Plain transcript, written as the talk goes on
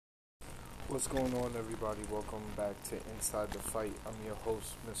What's going on, everybody? Welcome back to Inside the Fight. I'm your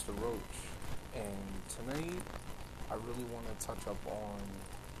host, Mr. Roach, and tonight I really want to touch up on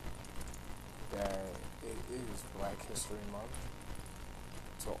that it is Black History Month.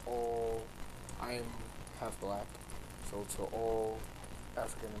 To all, I am half black, so to all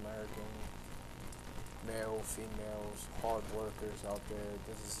African American male, females, hard workers out there,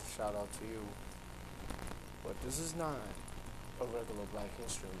 this is a shout out to you. But this is not a regular Black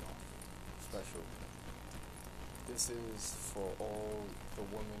History Month special. This is for all the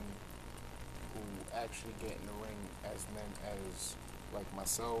women who actually get in the ring as men, as like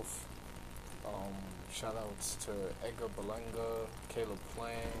myself. Shout outs to Edgar Berlanga, Caleb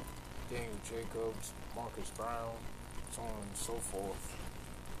Plant, Daniel Jacobs, Marcus Brown, so on and so forth,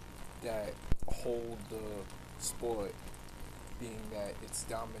 that hold the sport, being that it's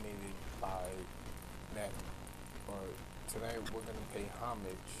dominated by men. But tonight we're going to pay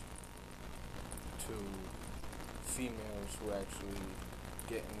homage to females who actually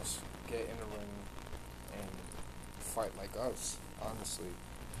get in the ring and fight like us, honestly.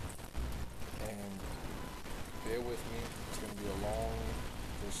 And bear with me, it's going to be a long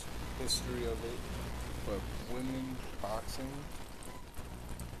just history of it. But women boxing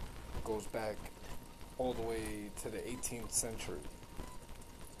goes back all the way to the 18th century.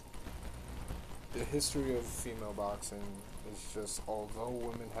 The history of female boxing is just, although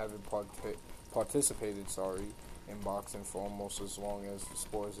women haven't participated in boxing for almost as long as the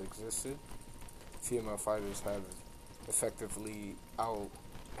sport has existed, female fighters have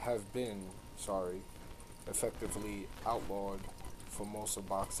been effectively outlawed for most of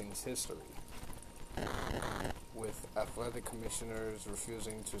boxing's history, with athletic commissioners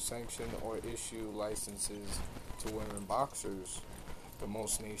refusing to sanction or issue licenses to women boxers, the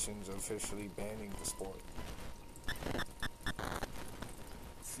most nations officially banning the sport.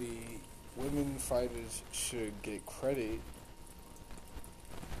 The women fighters should get credit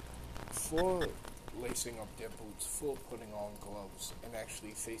for lacing up their boots, for putting on gloves, and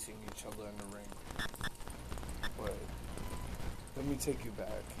actually facing each other in the ring. But let me take you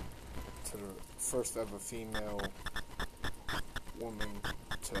back to the first ever female woman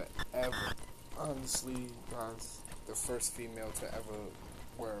to ever, honestly, guys, the first female to ever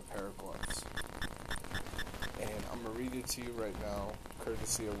wear a pair of gloves. And I'm going to read it to you right now,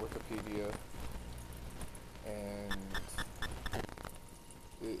 courtesy of Wikipedia. And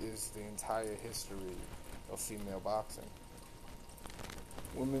it is the entire history of female boxing.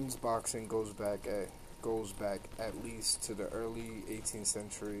 Women's boxing goes back at least to the early 18th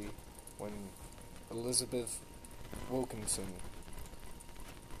century, when Elizabeth Wilkinson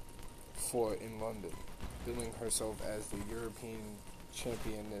fought in London, billing herself as the European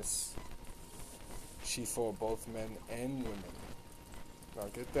championess. She fought both men and women. Now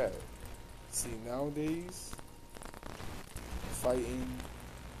get that. See, nowadays, fighting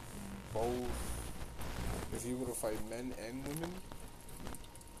both, if you were to fight men and women,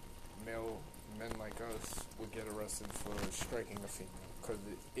 men like us would get arrested for striking a female, because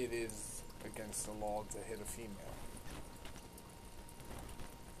it is against the law to hit a female.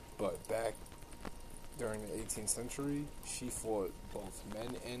 But back during the 18th century, she fought both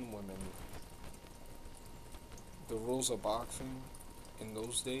men and women. The rules of boxing in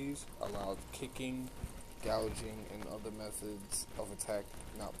those days allowed kicking, gouging, and other methods of attack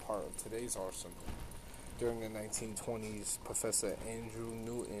not part of today's arsenal. During the 1920s, Professor Andrew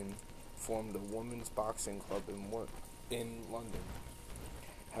Newton formed a women's boxing club in London.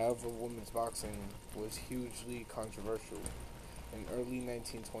 However, women's boxing was hugely controversial. In early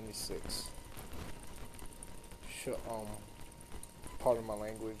 1926, pardon my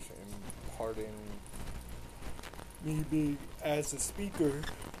language and pardon me being as a speaker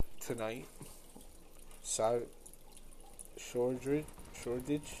tonight, Shoreditch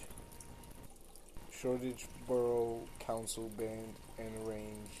Borough Council banned an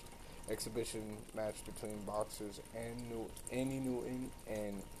arranged exhibition match between boxers Annie Newton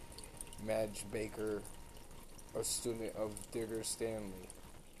and Madge Baker, a student of Digger Stanley.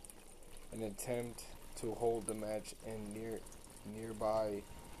 An attempt to hold the match in nearby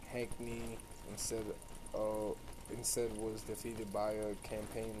Hackney instead was defeated by a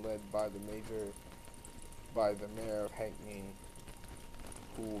campaign led by the mayor of Hackney,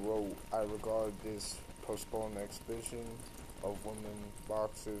 who wrote, "I regard this postponed exhibition of women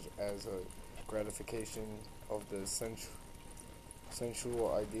boxers as a gratification of the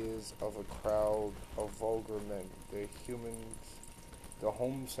sensual ideas of a crowd of vulgar men." The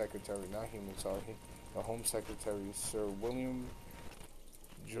Home Secretary, Sir William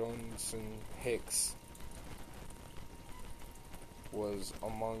Johnson Hicks, was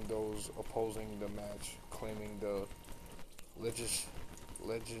among those opposing the match, claiming the legislator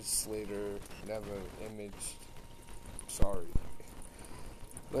never imaged. Sorry,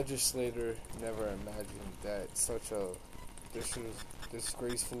 legislator never imagined that such a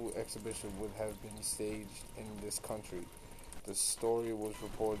disgraceful exhibition would have been staged in this country. The story was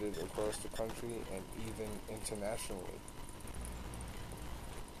reported across the country and even internationally.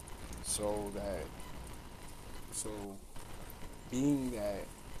 So that so being that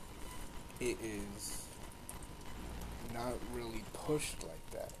it is not really pushed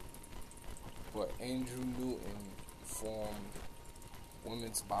like that, but Andrew Newton formed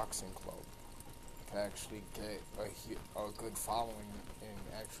Women's Boxing Club to actually get a good following in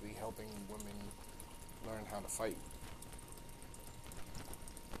actually helping women learn how to fight.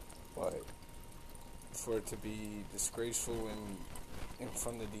 But for it to be disgraceful in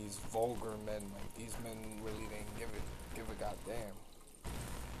front of these vulgar men, like these men really didn't give a goddamn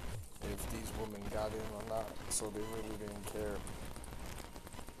if these women got in or not, so they really didn't care.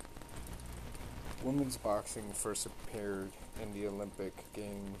 Women's boxing first appeared in the Olympic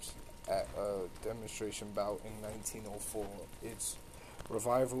Games at a demonstration bout in 1904. Its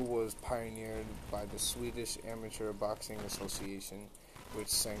revival was pioneered by the Swedish Amateur Boxing Association, which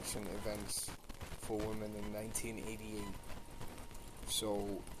sanctioned events for women in 1988.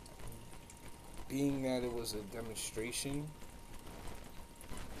 So, being that it was a demonstration,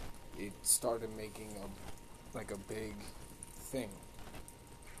 it started making a big thing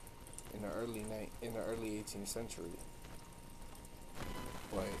in the early 18th century.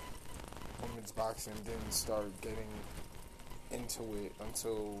 But women's boxing didn't start getting into it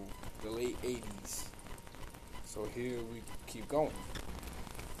until the late 80s. So here we keep going.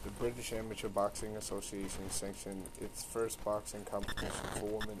 The British Amateur Boxing Association sanctioned its first boxing competition for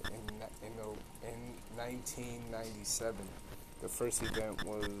women in 1997. The first event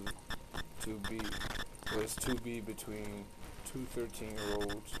was to be between two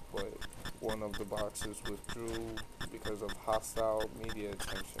 13-year-olds, but one of the boxers withdrew because of hostile media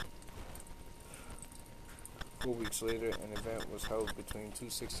attention. 4 weeks later, an event was held between two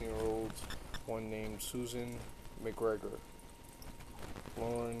 16-year-olds, one named Susan McGregor,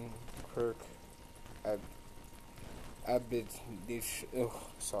 Lauren Kirk,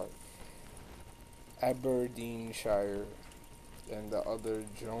 Aberdeenshire, and the other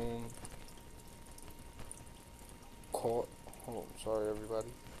Joan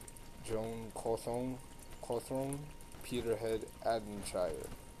Joan Cawthorne, Peterhead, Addenshire.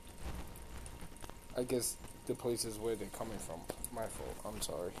 I guess the places where they're coming from. My fault. I'm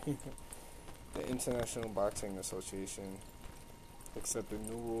sorry. The International Boxing Association accepted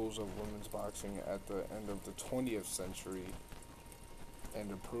new rules of women's boxing at the end of the 20th century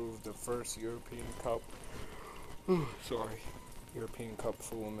and approved the first European Cup for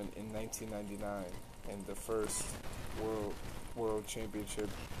women in 1999 and the first World Championship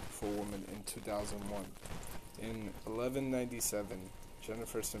for women in 2001. In 1197,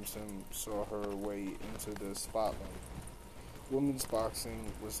 Jennifer Simpson saw her way into the spotlight. Women's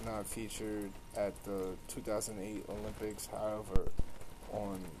boxing was not featured at the 2008 Olympics. However,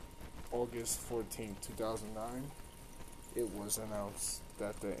 on August 14, 2009, it was announced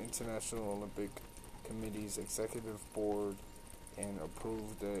that the International Olympic Committee's executive board and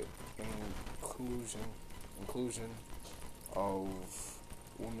approved the inclusion of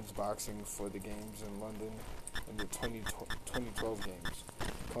women's boxing for the games in London in the 2012 games.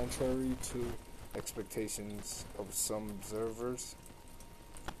 Contrary to expectations of some observers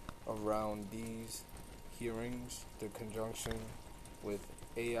around these hearings, the conjunction with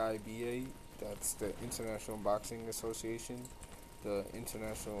AIBA, that's the International Boxing Association, the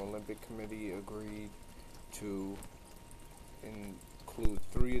International Olympic Committee agreed to include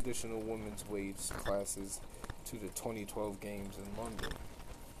 3 additional women's weight classes to the 2012 games in London.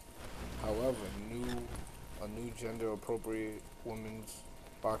 However, a new gender-appropriate women's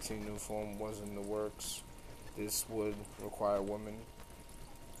boxing uniform was in the works. This would require women,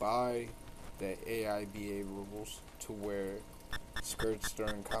 by the AIBA rules, to wear skirts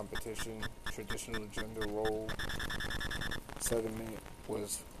during competition. Traditional gender role settlement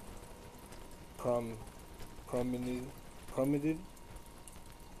was permitted. Permitted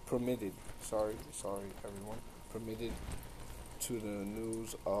to the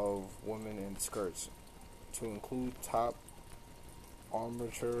news of women in skirts, to include top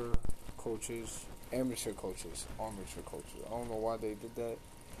amateur coaches. I don't know why they did that.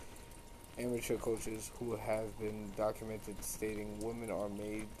 Amateur coaches who have been documented stating women are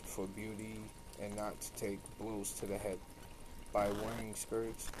made for beauty and not to take blows to the head. By wearing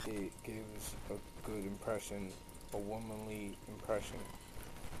skirts, it gives a good impression a womanly impression.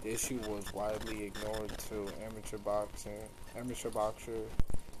 The issue was widely ignored till amateur boxer,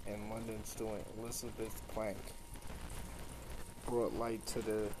 and London student Elizabeth Plank brought light to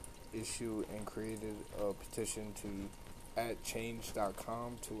the issue and created a petition to at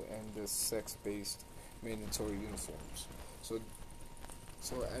change.com to end the sex-based mandatory uniforms. So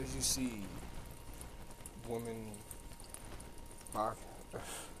as you see, women box,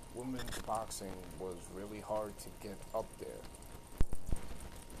 women's boxing was really hard to get up there,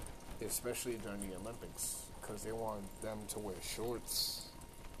 especially during the Olympics, because they wanted them to wear shorts.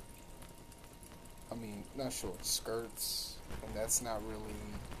 I mean, not shorts, skirts, and that's not really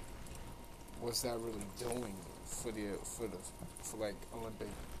what's that really doing for like Olympic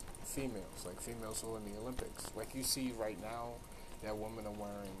females, like females who are in the Olympics. Like you see right now, that women are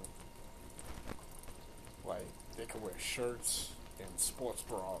wearing like they can wear shirts and sports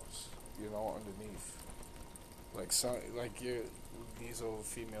bras, underneath. Like some, these are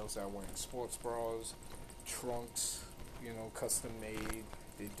females that are wearing sports bras, trunks, custom made.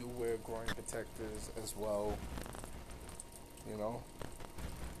 They do wear groin protectors as well, you know.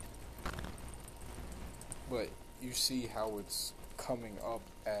 But you see how it's coming up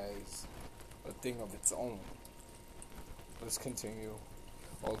as a thing of its own. Let's continue.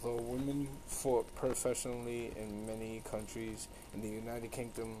 Although women fought professionally in many countries, in the United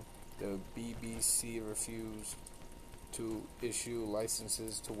Kingdom, the BBC refused to issue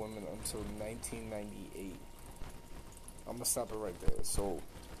licenses to women until 1998. I'm gonna stop it right there. So,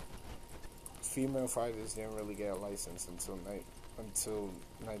 female fighters didn't really get a license until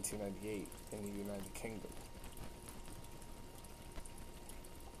 1998 in the United Kingdom.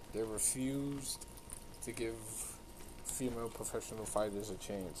 They refused to give female professional fighters a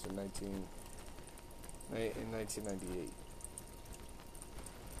chance in 1998.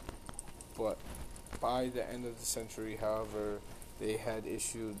 But by the end of the century, however, they had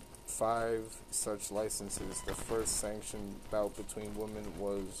issued 5 such licenses. The first sanctioned bout between women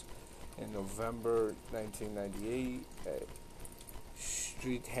was in November 1998 at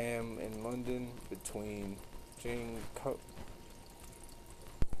Streatham in London between Jane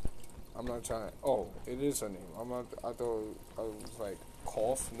I'm not trying to. Oh, it is her name. I thought I was like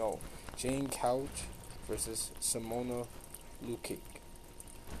Cough. No, Jane Couch versus Simona Lukic.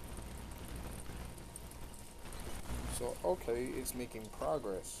 So okay, it's making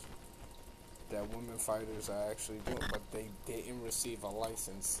progress that women fighters are actually doing, but they didn't receive a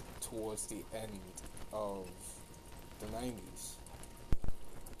license towards the end of the 90s.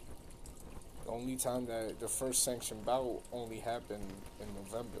 The only time that the first sanctioned bout only happened in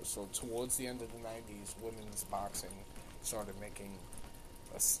November. So towards the end of the 90s, women's boxing started making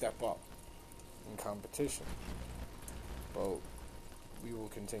a step up in competition. But we will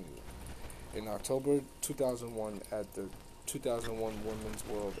continue. In October 2001, at the 2001 Women's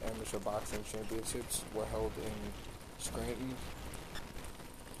World Amateur Boxing Championships were held in Scranton.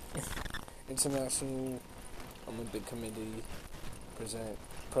 International Olympic Committee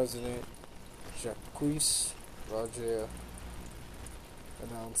President Jacques Roger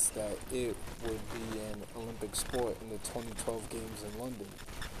announced that it would be an Olympic sport in the 2012 Games in London.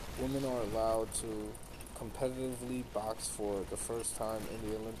 Women are allowed to competitively box for the first time in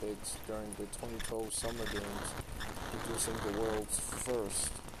the Olympics during the 2012 Summer Games, producing the world's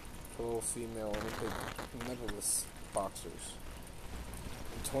first pro-female Olympic medalist boxers.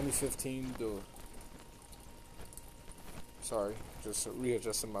 In 2015, just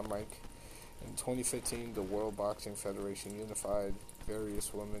readjusting my mic. In 2015, the World Boxing Federation unified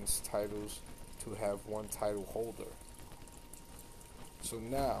various women's titles to have one title holder. So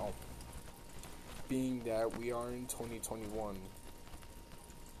now, being that we are in 2021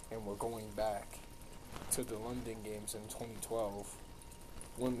 and we're going back to the London Games in 2012,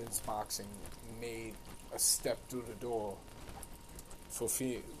 women's boxing made a step through the door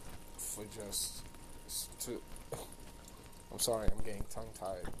I'm sorry, I'm getting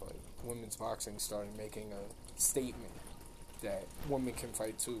tongue-tied, but women's boxing started making a statement that women can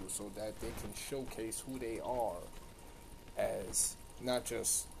fight too, so that they can showcase who they are as not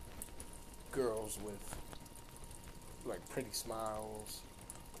just girls with like pretty smiles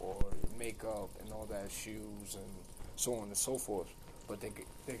or makeup and all that, shoes and so on and so forth, but they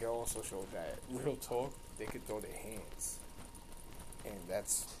can also show that real talk, they can throw their hands, and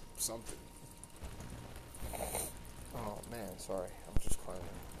that's something. Oh man, sorry, I'm just trying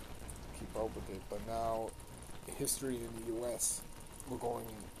to keep up with it. But now, history in the U.S., we're going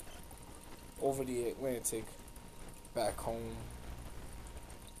over the Atlantic, back home,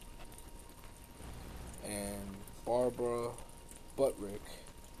 and Barbara Buttrick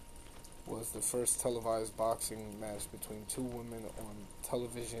was the first televised boxing match between two women on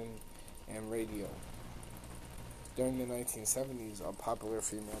television and radio. During the 1970s, a popular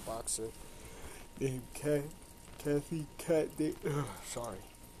female boxer named Kathy Cat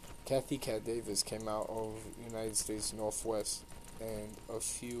Davis came out of United States Northwest, and a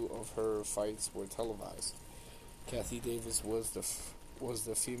few of her fights were televised. Kathy Davis was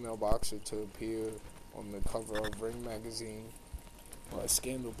the female boxer to appear on the cover of Ring magazine, but a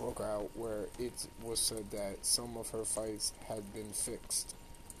scandal broke out where it was said that some of her fights had been fixed.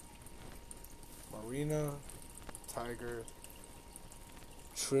 Marina Tiger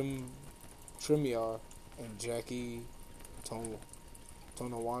Trimiar and Jackie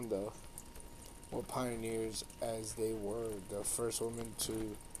Tonawanda were pioneers, as they were the first woman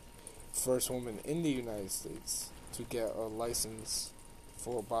in the United States to get a license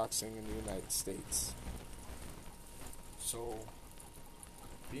for boxing in the United States. So,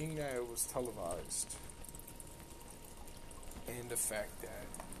 being that it was televised, and the fact that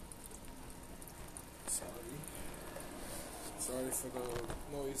sorry for the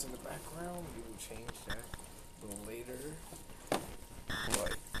noise in the background, we will change that a little later.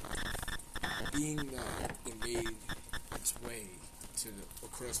 But being that it made its way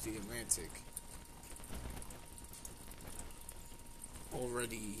across the Atlantic,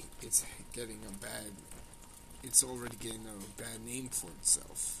 already it's already getting a bad name for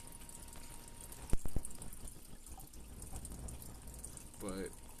itself.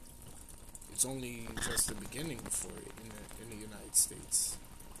 But it's only just the beginning for it in the United States.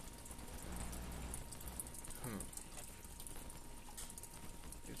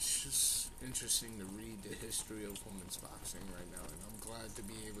 It's just interesting to read the history of women's boxing right now, and I'm glad to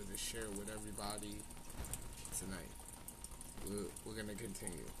be able to share with everybody tonight. We're going to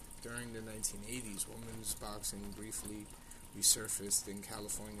continue. During the 1980s, women's boxing briefly resurfaced in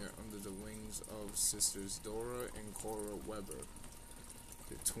California under the wings of sisters Dora and Cora Weber.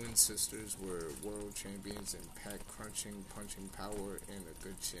 The twin sisters were world champions in pack-crunching, punching power, and a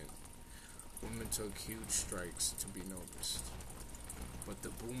good chin. Women took huge strides to be noticed. But the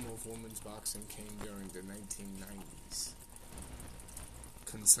boom of women's boxing came during the 1990s.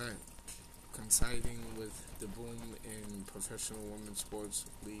 Coinciding with the boom in professional women's sports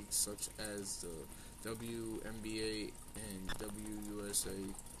leagues such as the WNBA and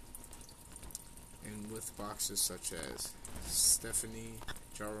WUSA, and with boxers such as Stephanie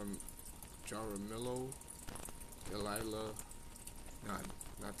Jaramillo,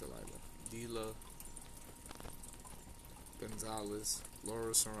 Dila Gonzalez,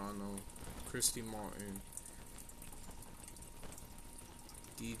 Laura Serrano, Christy Martin,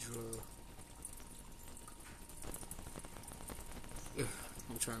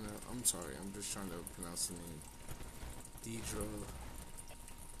 I'm just trying to pronounce the name.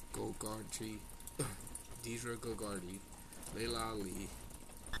 Deidre Gogarty, Layla Ali,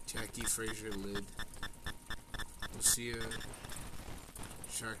 Jackie Frazier-Lid, Lucia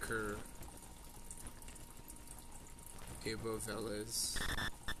Shakur, Ava Velez,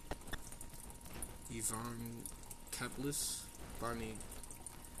 Yvonne Kaplis, Bonnie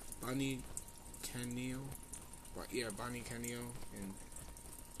Canio, and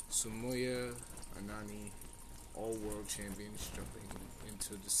Sumoya Anani, all world champions jumping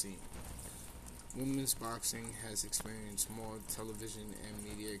into the scene. Women's boxing has experienced more television and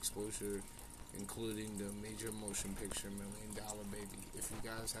media exposure, including the major motion picture $1 Million Baby. If you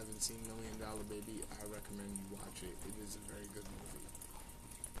guys haven't seen $1 Million Baby, I recommend you watch it. It is a very good movie.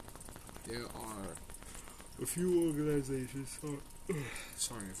 There are a few organizations.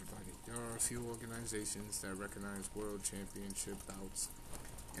 Sorry, everybody. There are a few organizations that recognize world championship bouts,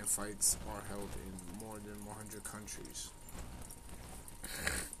 and fights are held in more than 100 countries.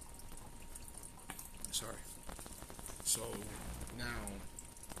 Sorry. So now,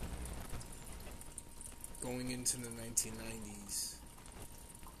 going into the 1990s,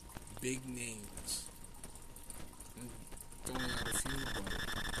 big names. Throwing out a few, but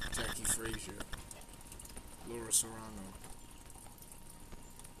Jackie Frazier, Laura Serrano,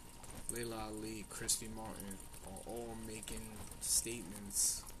 Layla Ali, Christy Martin are all making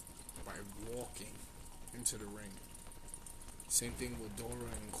statements by walking into the ring. Same thing with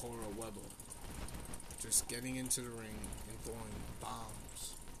Dora and Cora Weber. Just getting into the ring and throwing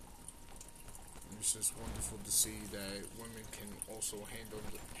bombs. And it's just wonderful to see that women can also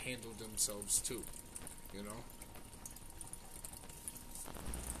handle themselves too, you know?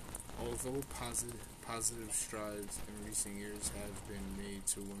 Although positive strides in recent years have been made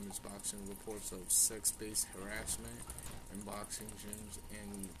to women's boxing, reports of sex-based harassment in boxing gyms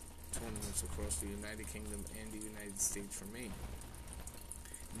and tournaments across the United Kingdom and the United States remain.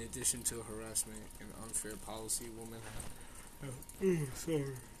 In addition to harassment and unfair policy, women have. Sorry.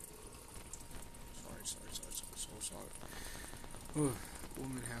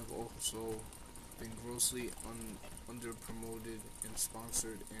 Women have also been grossly underpromoted and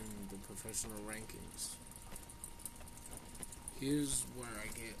sponsored in the professional rankings. Here's where I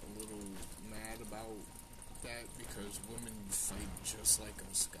get a little mad about that because women fight just like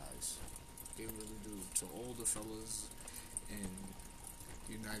us guys. They really do. To all the fellas in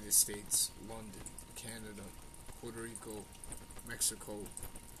the United States, London, Canada, Puerto Rico, Mexico,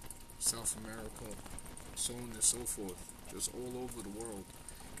 South America, so on and so forth, just all over the world,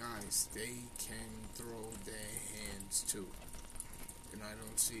 guys, they can throw their hands too. And I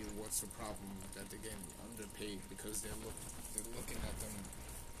don't see what's the problem that they're getting underpaid because they're looking at them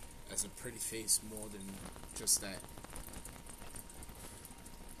as a pretty face more than just that.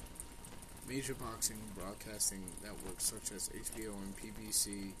 Major boxing broadcasting networks such as HBO and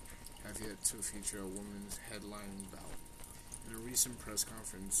PBC have yet to feature a women's headlining bout. In a recent press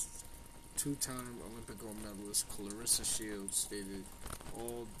conference, two-time Olympic gold medalist Clarissa Shields stated,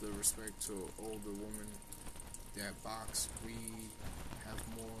 "All the respect to all the women that box, we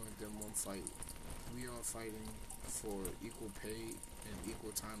have more than one fight. We are fighting for equal pay and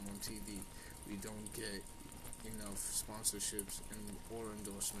equal time on TV. We don't get enough sponsorships and or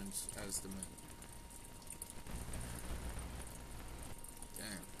endorsements as the men."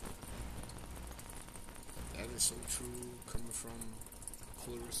 Damn. That is so true coming from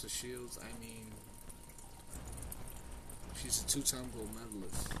Clarissa Shields. I mean, she's a two-time gold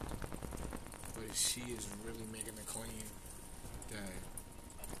medalist, but she is really making a claim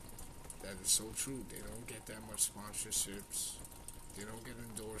that is so true. They don't get that much sponsorships. They don't get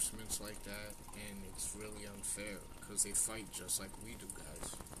endorsements like that, and it's really unfair because they fight just like we do,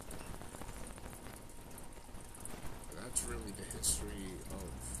 guys. But that's really the history of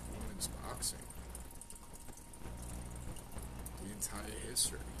women's boxing. The entire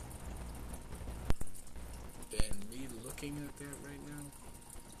history. And me looking at that right now,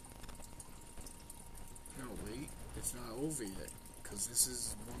 no, wait, it's not over yet, because this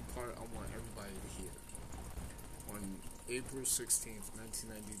is one part I want everybody to hear. On April 16th,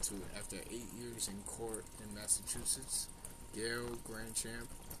 1992, after 8 years in court in Massachusetts, Gail Grandchamp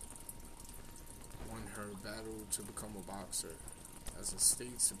won her battle to become a boxer, as a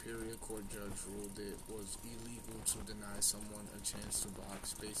state superior court judge ruled it was illegal to deny someone a chance to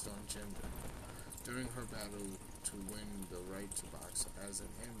box based on gender. During her battle to win the right to box as an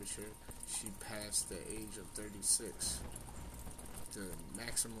amateur, she passed the age of 36, the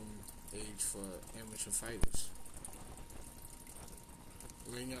maximum age for amateur fighters.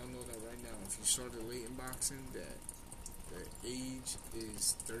 Letting y'all know that right now, if you started late in boxing, that the age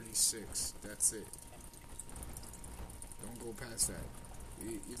is 36. That's it. Don't go past that.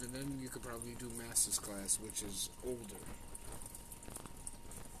 Even then, you could probably do master's class, which is older.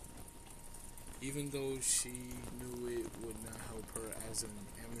 Even though she knew it would not help her as an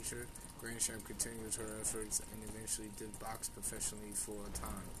amateur, Grandchamp continued her efforts and eventually did box professionally for a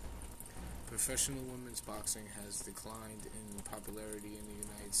time. Professional women's boxing has declined in popularity in the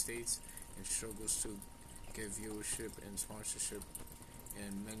United States and struggles to get viewership and sponsorship,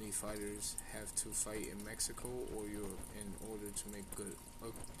 and many fighters have to fight in Mexico or Europe in order to make a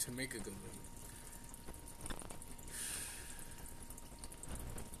good living.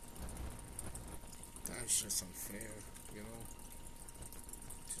 That's just unfair, you know,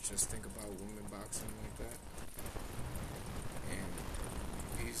 to just think about women boxing like that. And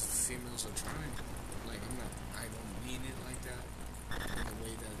these females are trying. Like, I don't mean it like that in the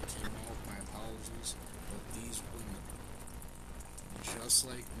way that it came out. My apologies. But these women, just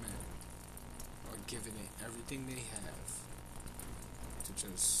like men, are giving it everything they have to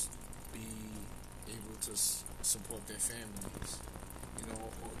just be able to support their families, you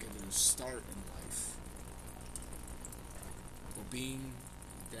know, or get a start in life. But being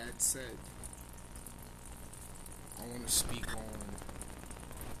that said, I want to speak on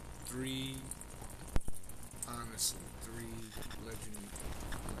three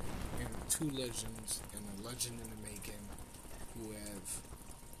two legends and a legend in the making who have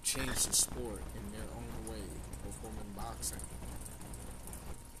changed the sport in their own way of women boxing.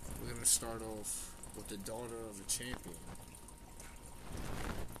 We're going to start off with the daughter of a champion.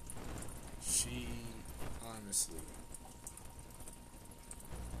 She, honestly,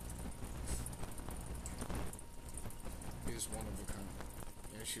 is one of a kind,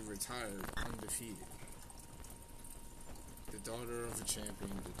 and she retired undefeated. The daughter of a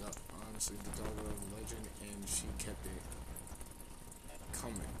champion, honestly, the daughter of a legend, and she kept it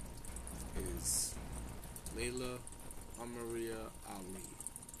coming, is Laila Maria Ali.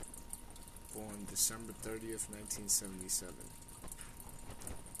 born December 30th, 1977.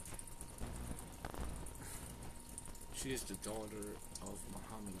 She is the daughter of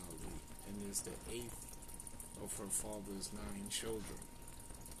Muhammad Ali and is the 8th of her father's 9 children.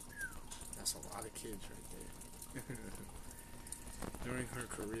 That's a lot of kids right there. During her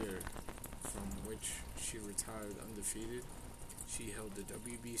career, from which she retired undefeated, she held the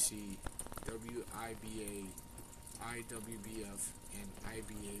WBC, WIBA, IWBF, and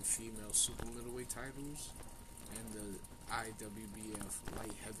IBA female super middleweight titles, and the IWBF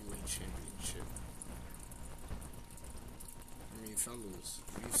light heavyweight championship. I mean, fellas,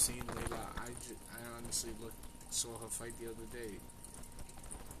 we've seen Layla. I honestly saw her fight the other day.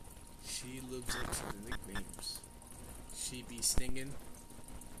 She lives up to the nicknames. She be stinging,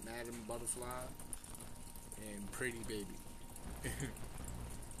 Madam Butterfly, and Pretty Baby.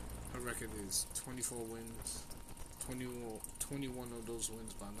 Her record is 24 wins, 21 of those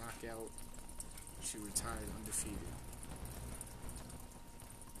wins by knockout. She retired undefeated.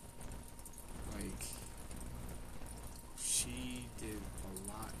 Like, she did a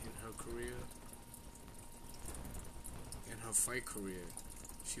lot in her career. In her fight career,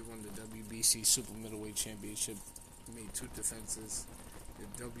 she won the WBC Super Middleweight Championship, made 2 defenses, the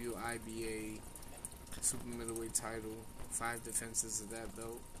WIBA Super Middleweight title, 5 defenses of that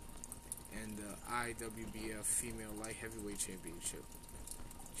belt, and the IWBF Female Light Heavyweight Championship.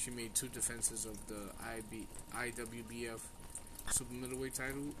 She made 2 defenses of the IWBF Super Middleweight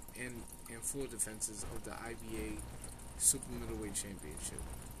title and 4 defenses of the IBA Super Middleweight Championship.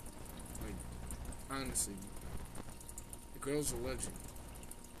 Like, honestly, the girl's a legend.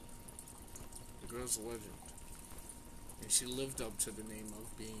 The girl's a legend. And she lived up to the name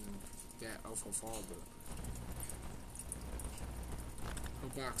of being that of her father. Her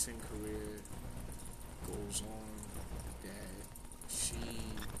boxing career goes on that she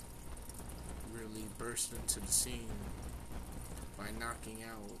really burst into the scene by knocking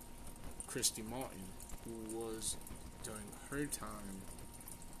out Christy Martin, who was, during her time,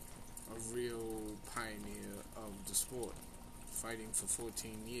 a real pioneer of the sport, fighting for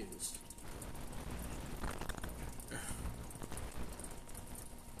 14 years.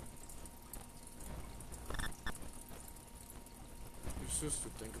 It's just to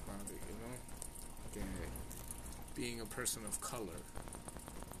think about it, you know, that being a person of color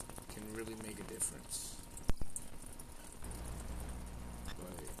can really make a difference.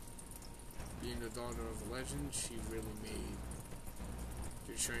 But being the daughter of a legend, she really made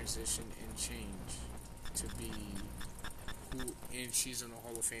the transition and change to be who, and she's in the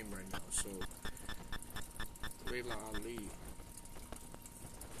Hall of Fame right now. So, Layla Ali, you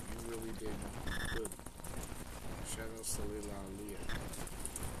really did good. Shout outs to Layla Ali.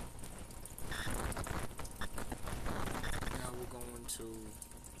 Now we're going to,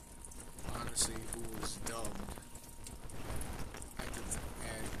 honestly, who was dubbed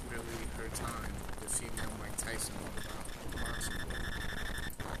at really her time, the female Mike Tyson of the boxing world,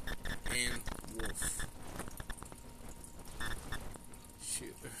 Ann Wolfe.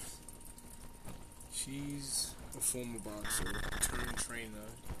 She's a former boxer turned trainer.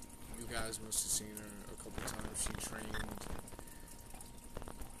 You guys must have seen her a couple times. She trained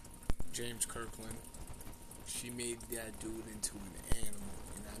James Kirkland. She made that dude into an animal.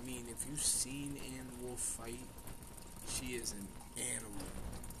 And I mean, if you've seen Ann Wolfe fight, she is an animal.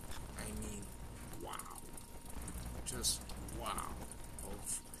 I mean, wow. Just wow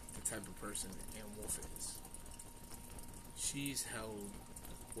of the type of person Ann Wolfe is. She's held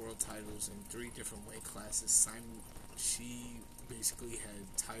world titles in 3 different weight classes. She basically had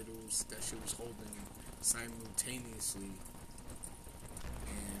titles that she was holding simultaneously,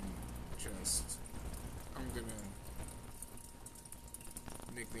 and just, I'm gonna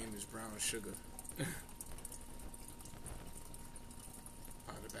nickname is Brown Sugar.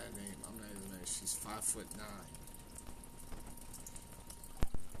 Not a bad name. I'm not even there. She's 5'9",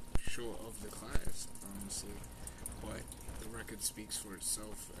 short of the class, honestly, but the record speaks for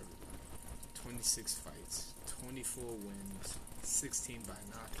itself for everybody. 26 fights, 24 wins, 16 by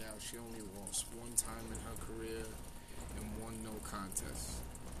knockout. She only lost 1 time in her career and 1 no contest.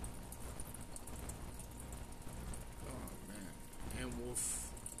 Oh man, Ann Wolfe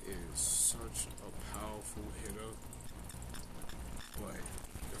is such a powerful hitter. But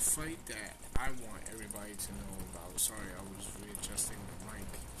the fight that I want everybody to know about, sorry I was readjusting the mic,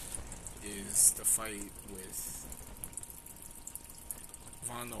 is the fight with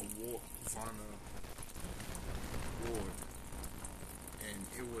Vanna Ward, and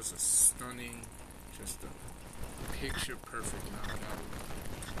it was a stunning, just a picture-perfect knockout,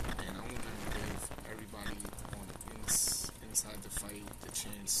 and I want to give everybody on inside the fight the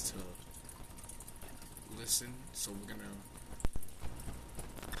chance to listen. So we're gonna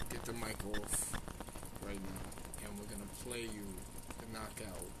get the mic off right now, and we're gonna play you the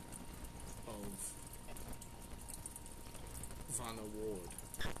knockout of Vonda Ward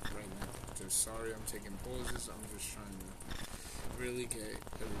right now. Just sorry I'm taking pauses. I'm just trying to really get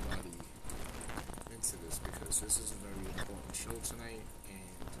everybody into this because this is a very important show tonight,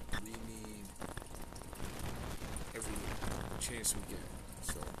 and we need every chance we get.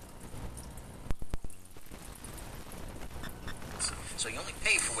 So you only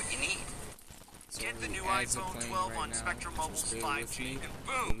pay for what you need. So Get the new ads are iPhone playing 12 right on now, Spectrum so Mobile's stay 5G, with me. and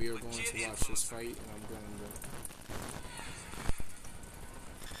boom, We are going legit to watch info. this fight, and I'm going to.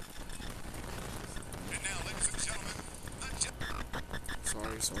 And now, ladies and gentlemen,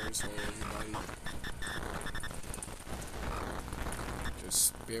 Sorry, everybody.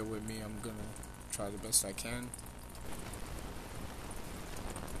 Just bear with me. I'm gonna try the best I can.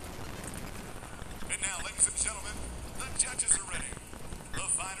 And now, ladies and gentlemen, the judges are ready. The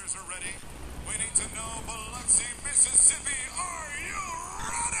fighters are ready. We need to know, Biloxi, Mississippi, are you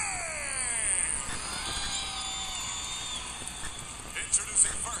ready?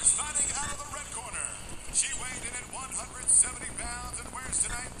 Introducing first, fighting out of the red corner. She weighed in at 170 pounds and wears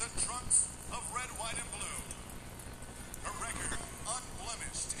tonight the trunks of red, white, and blue. Her record,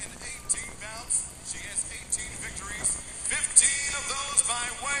 unblemished in 18 bouts. She has 18 victories, 15 of those by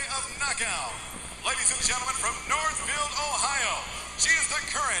way of knockout. Ladies and gentlemen, from Northfield, Ohio, she is the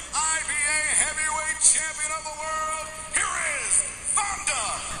current IBA heavyweight champion of the world. Here is Vonda,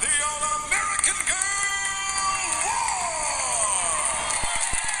 the All-American Girl Ward.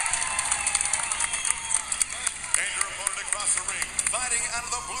 And your opponent across the ring, fighting out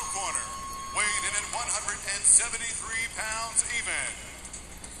of the blue corner, weighed in at 173 pounds even.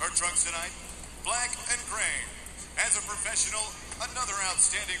 Her trunks tonight, black and gray. As a professional, another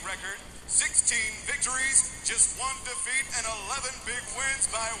outstanding record. 16 victories, just 1 defeat, and 11 big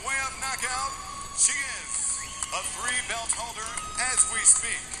wins by way of knockout. She is a 3-belt holder as we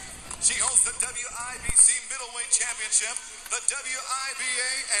speak. She holds the WIBC Middleweight Championship, the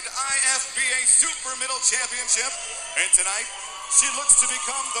WIBA and IFBA Super Middle Championship, and tonight she looks to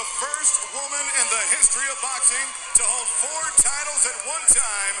become the first woman in the history of boxing to hold 4 titles at one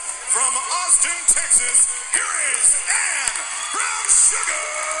time. From Austin, Texas, here is Ann Brown Sugar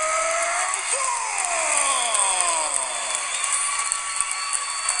Ward.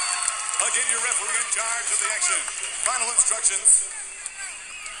 Again, your referee in charge of the action. Final instructions.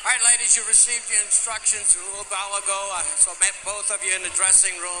 All right, ladies, you received your instructions a little while ago, so I met both of you in the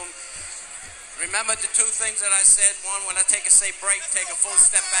dressing room. Remember the 2 things that I said. One, when I take a safe break, take a full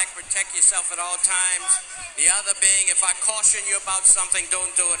step back, protect yourself at all times. The other being, if I caution you about something, don't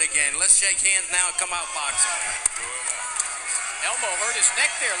do it again. Let's shake hands now and come out boxing. Elmo hurt his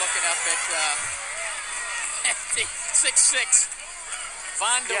neck there looking up at 6'6".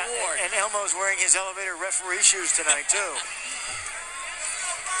 Vonda Ward. And Elmo's wearing his elevator referee shoes tonight, too.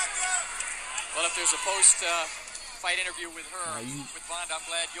 Well, if there's a post-fight interview with her, with Vonda, I'm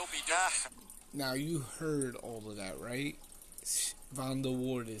glad you'll be doing it. Now you heard all of that, right? Vonda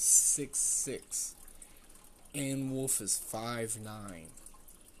Ward is 6'6". Ann Wolfe is 5'9".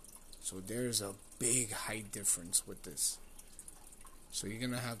 So there's a big height difference with this. So you're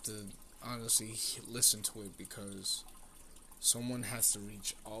gonna have to honestly listen to it because someone has to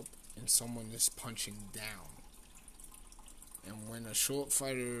reach up and someone is punching down. And when a short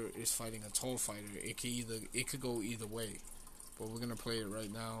fighter is fighting a tall fighter, it could go either way. But we're gonna play it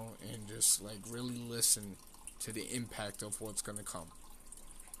right now and just like really listen to the impact of what's gonna come.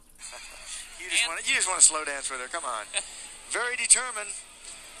 You just want to slow dance with her. Come on. Very determined.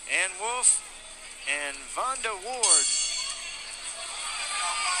 Ann Wolfe and Vonda Ward.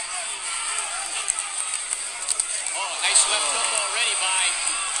 Oh, nice left hook already by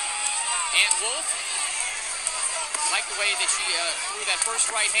Ann Wolfe. Like the way that she threw that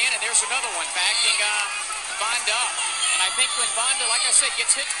first right hand, and there's another one backing Vonda up. And I think when Vonda, like I said,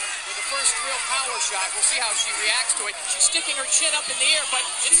 gets hit with the first real power shot, we'll see how she reacts to it. She's sticking her chin up in the air, but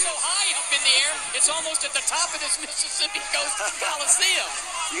it's so high up in the air, it's almost at the top of this Mississippi Coast Coliseum.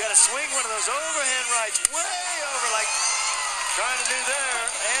 You got to swing one of those overhand rights way over, like trying to do there.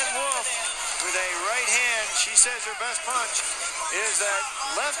 Ann Wolfe with a right hand. She says her best punch is that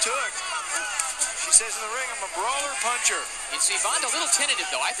left hook. She says in the ring, I'm a brawler puncher. You see, Vonda a little tentative,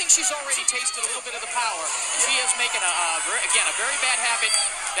 though. I think she's already tasted a little bit of the power. She is making, again, a very bad habit,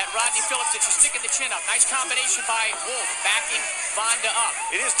 that Rodney Phillips, that she's sticking the chin up. Nice combination by Wolfe, backing Vonda up.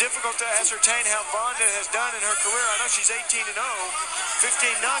 It is difficult to ascertain how Vonda has done in her career. I know she's 18-0,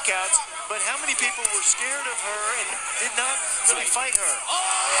 15 knockouts, but how many people were scared of her and did not really fight her? Oh,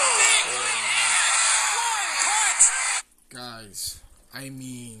 big right Guys, I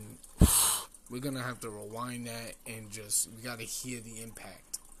mean, we're gonna have to rewind that and we gotta hear the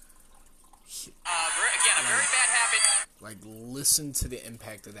impact. Again, a very bad habit. Like, listen to the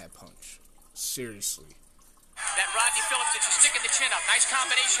impact of that punch. Seriously. That Rodney Phillips did, sticking the chin up. Nice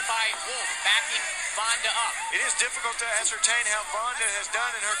combination by Wolf, backing Vonda up. It is difficult to ascertain how Vonda has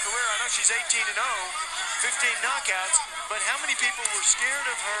done in her career. I know she's 18-0, 15 knockouts, but how many people were scared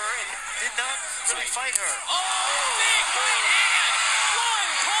of her and did not really fight her? Oh, big right hand! One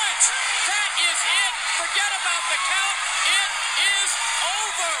punch! That is it! Forget about the count. It is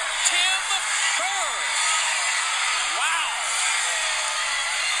over. Tim Berg. Wow.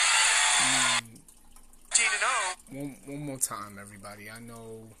 18-0. One more time, everybody. I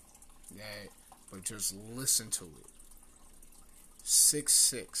know that, but just listen to it.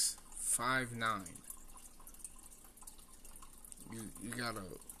 6'6", 5'9". You gotta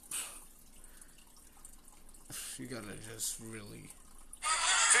just really.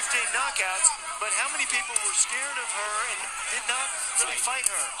 15 knockouts, but how many people were scared of her and did not really fight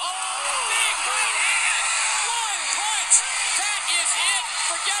her? Oh, big right hand! One punch! That is it!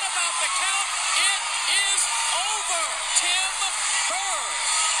 Forget about the count. It is over. Tim Berg.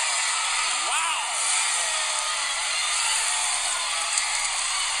 Wow.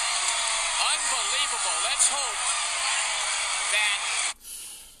 Unbelievable. Let's hope that.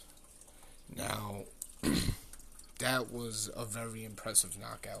 Now, that was a very impressive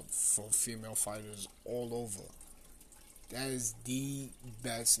knockout for female fighters all over. That is the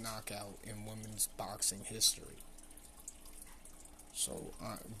best knockout in women's boxing history. So,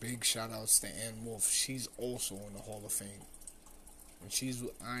 big shout outs to Ann Wolf. She's also in the Hall of Fame. And she's,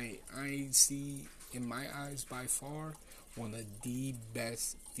 I see, in my eyes, by far, one of the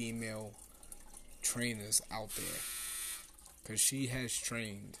best female trainers out there. Because she has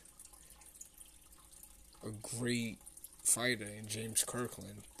trained a great fighter in James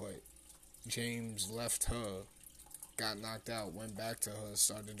Kirkland, but James left her, got knocked out, went back to her,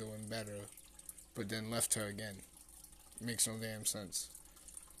 started doing better, but then left her again. Makes no damn sense.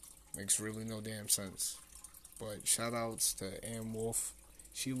 Makes really no damn sense. But shout outs to Ann Wolf.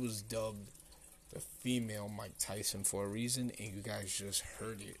 She was dubbed the female Mike Tyson for a reason, and you guys just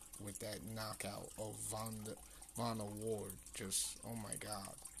heard it with that knockout of Vanna Ward. Just, oh my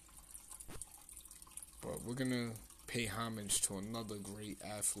God. But we're going to pay homage to another great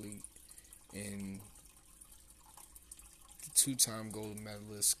athlete in the two-time gold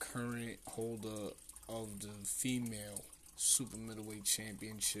medalist, current holder of the female super middleweight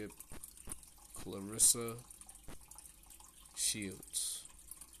championship, Claressa Shields.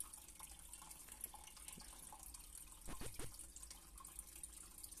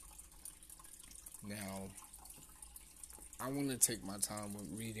 Now, I want to take my time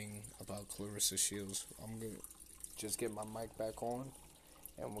with reading about Claressa Shields. I'm going to just get my mic back on,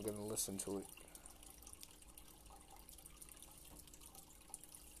 and we're going to listen to it.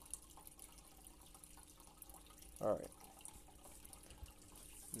 Alright.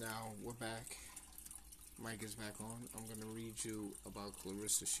 Now, we're back. Mic is back on. I'm going to read you about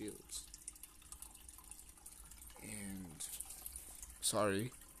Claressa Shields. And,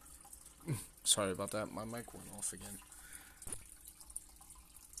 sorry about that. My mic went off again.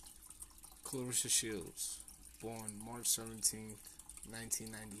 Claressa Shields, born March 17th,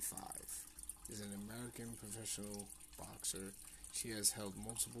 1995, is an American professional boxer. She has held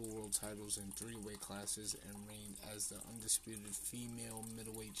multiple world titles in 3 weight classes and reigned as the undisputed female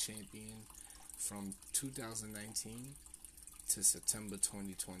middleweight champion from 2019 to September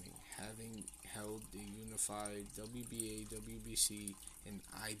 2020, having held the unified WBA, WBC, and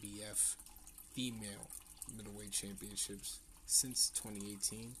IBF female middleweight championships since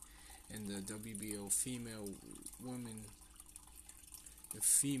 2018, and the WBO female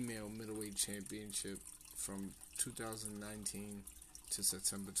middleweight championship from 2019 to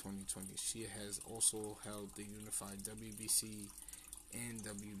September 2020. She has also held the unified WBC and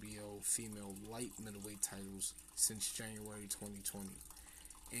WBO female light middleweight titles since January 2020,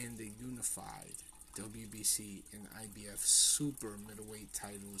 and the unified WBC and IBF super middleweight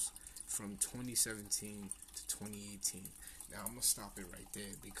titles from 2017 to 2018. Now I'm gonna stop it right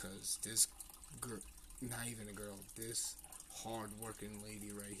there, because this girl, not even a girl, this hard-working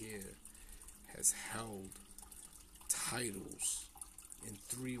lady right here has held titles in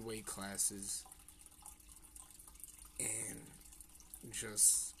 3 weight classes, and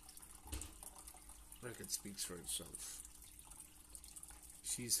just record speaks for itself.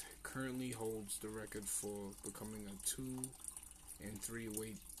 She's currently holds the record for becoming a 2 and 3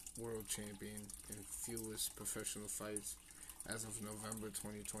 weight world champion in fewest professional fights. As of November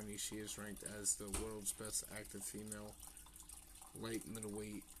 2020, she is ranked as the world's best active female light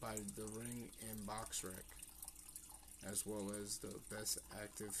middleweight by The Ring and BoxRec, as well as the best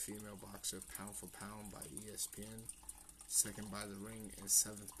active female boxer pound for pound by ESPN, second by The Ring, and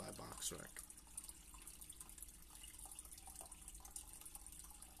seventh by BoxRec.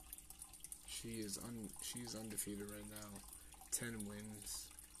 She's undefeated right now, 10 wins,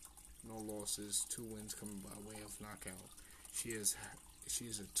 no losses, 2 wins coming by way of knockout. She is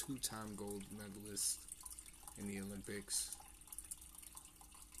a 2-time gold medalist in the Olympics,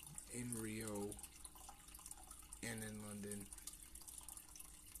 in Rio, and in London,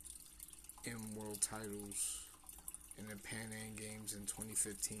 in world titles, in the Pan Am Games in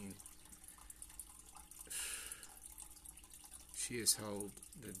 2015. She has held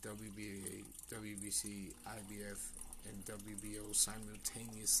the WBA, WBC, IBF, and WBO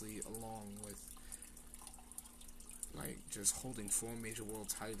simultaneously, along with just holding 4 major world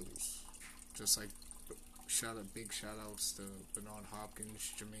titles. Just like big shout outs to Bernard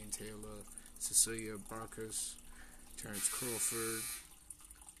Hopkins, Jermaine Taylor, Cecilia Barkus, Terence Crawford,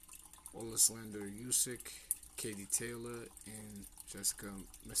 Olislander Usyk, Katie Taylor, and Jessica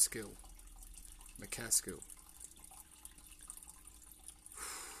McCaskill.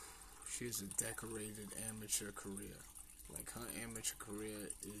 She has a decorated amateur career. Her amateur career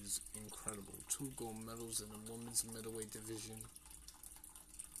is incredible. 2 gold medals in the women's middleweight division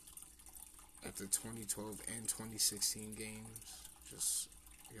at the 2012 and 2016 games.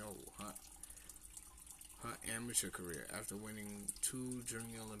 Her amateur career, after winning 2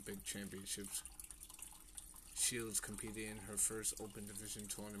 Junior Olympic championships, Shields competed in her first open division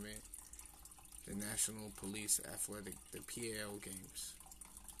tournament, the National Police Athletic, the PAL Games,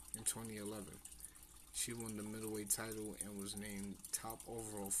 in 2011. She won the middleweight title and was named top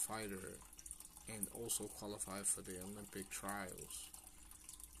overall fighter, and also qualified for the Olympic trials.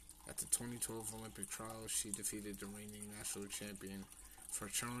 At the 2012 Olympic trials, she defeated the reigning national champion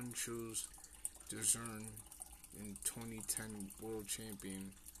Francois Dezern and 2010 world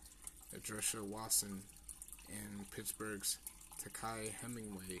champion Adresha Watson and Pittsburgh's Takai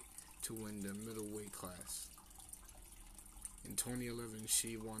Hemingway to win the middleweight class. In 2011,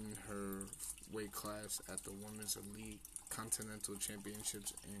 she won her weight class at the Women's Elite Continental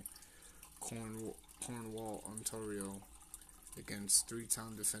Championships in Cornwall, Ontario, against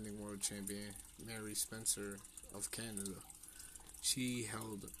 3-time defending world champion Mary Spencer of Canada. She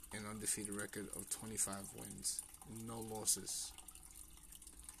held an undefeated record of 25 wins, no losses.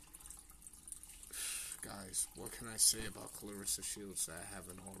 Guys, what can I say about Claressa Shields that I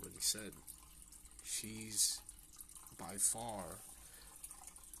haven't already said? She's by far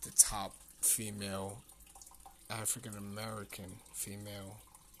the top female, African-American female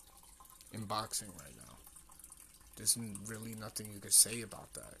in boxing right now. There's really nothing you could say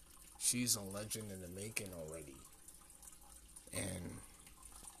about that. She's a legend in the making already. And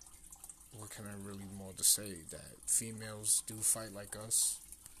what can I really more to say? That females do fight like us.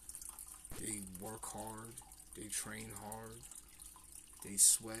 They work hard. They train hard. They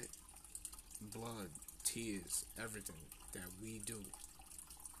sweat, blood, tears, everything that we do.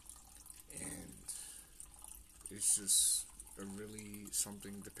 And it's just really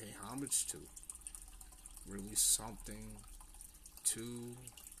something to pay homage to. Really something to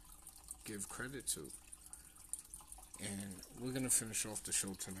give credit to. And we're going to finish off the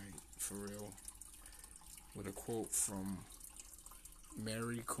show tonight, for real, with a quote from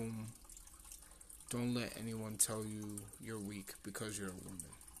Mary Kom. Don't let anyone tell you you're weak because you're a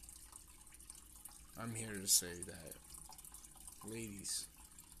woman. I'm here to say that, ladies,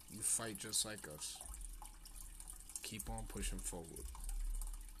 you fight just like us. Keep on pushing forward.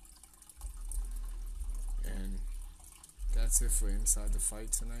 And that's it for Inside the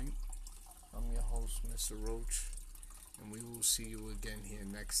Fight tonight. I'm your host, Mr. Roach, and we will see you again here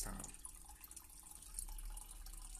next time.